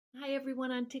Hi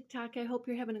everyone on TikTok. I hope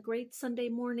you're having a great Sunday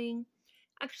morning.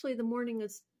 Actually, the morning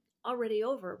is already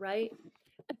over, right?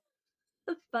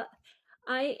 But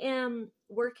I am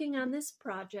working on this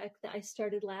project that I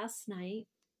started last night,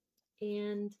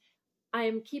 and I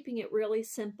am keeping it really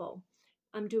simple.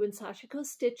 I'm doing Sashiko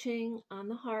stitching on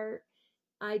the heart.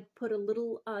 I put a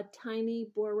little tiny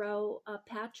Boro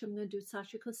patch. I'm going to do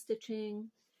Sashiko stitching,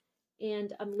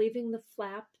 and I'm leaving the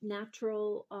flap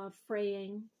natural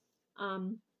fraying.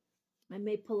 I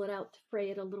may pull it out to fray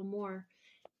it a little more.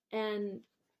 And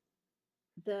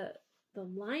the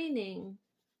lining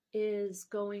is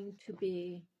going to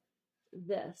be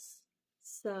this.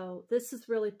 So this is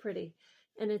really pretty.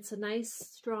 And it's a nice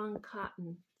strong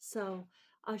cotton. So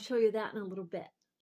I'll show you that in a little bit.